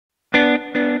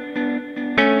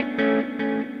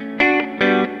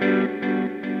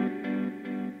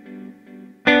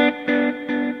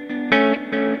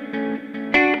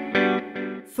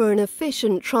For an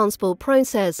efficient transport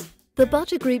process, the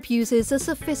Butter Group uses a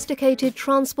sophisticated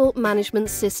transport management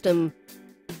system.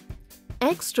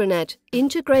 Extranet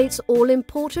integrates all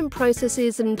important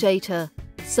processes and data,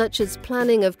 such as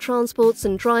planning of transports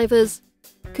and drivers,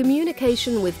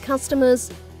 communication with customers,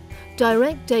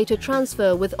 direct data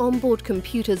transfer with onboard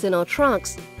computers in our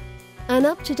trucks, and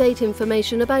up-to-date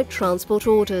information about transport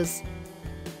orders.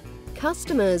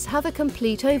 Customers have a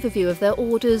complete overview of their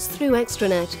orders through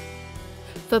Extranet.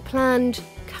 For planned,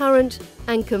 current,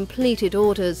 and completed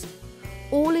orders,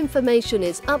 all information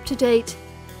is up-to-date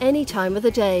any time of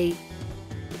the day.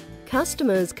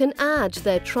 Customers can add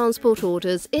their transport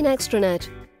orders in Extranet.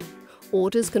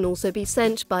 Orders can also be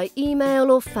sent by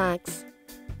email or fax.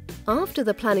 After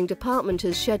the planning department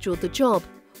has scheduled the job,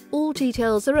 all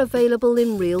details are available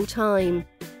in real time.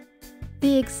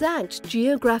 The exact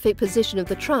geographic position of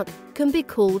the truck can be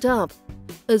called up,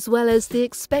 as well as the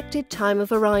expected time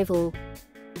of arrival.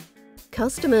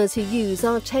 Customers who use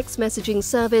our text messaging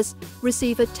service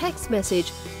receive a text message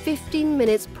 15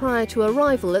 minutes prior to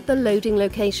arrival at the loading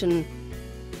location.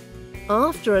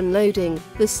 After unloading,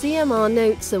 the CMR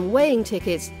notes and weighing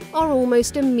tickets are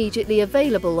almost immediately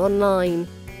available online.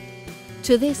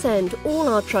 To this end, all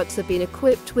our trucks have been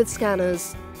equipped with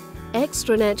scanners.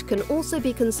 Extranet can also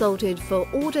be consulted for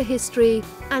order history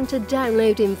and to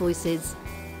download invoices.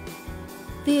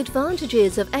 The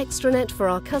advantages of Extranet for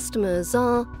our customers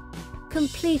are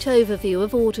complete overview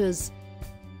of orders,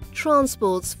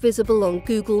 transports visible on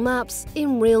Google Maps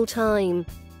in real time,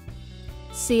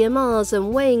 CMRs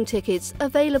and weighing tickets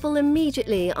available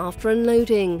immediately after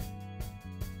unloading,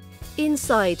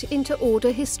 insight into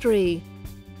order history.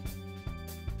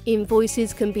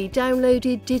 Invoices can be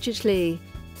downloaded digitally.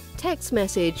 Text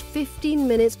message 15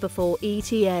 minutes before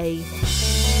ETA.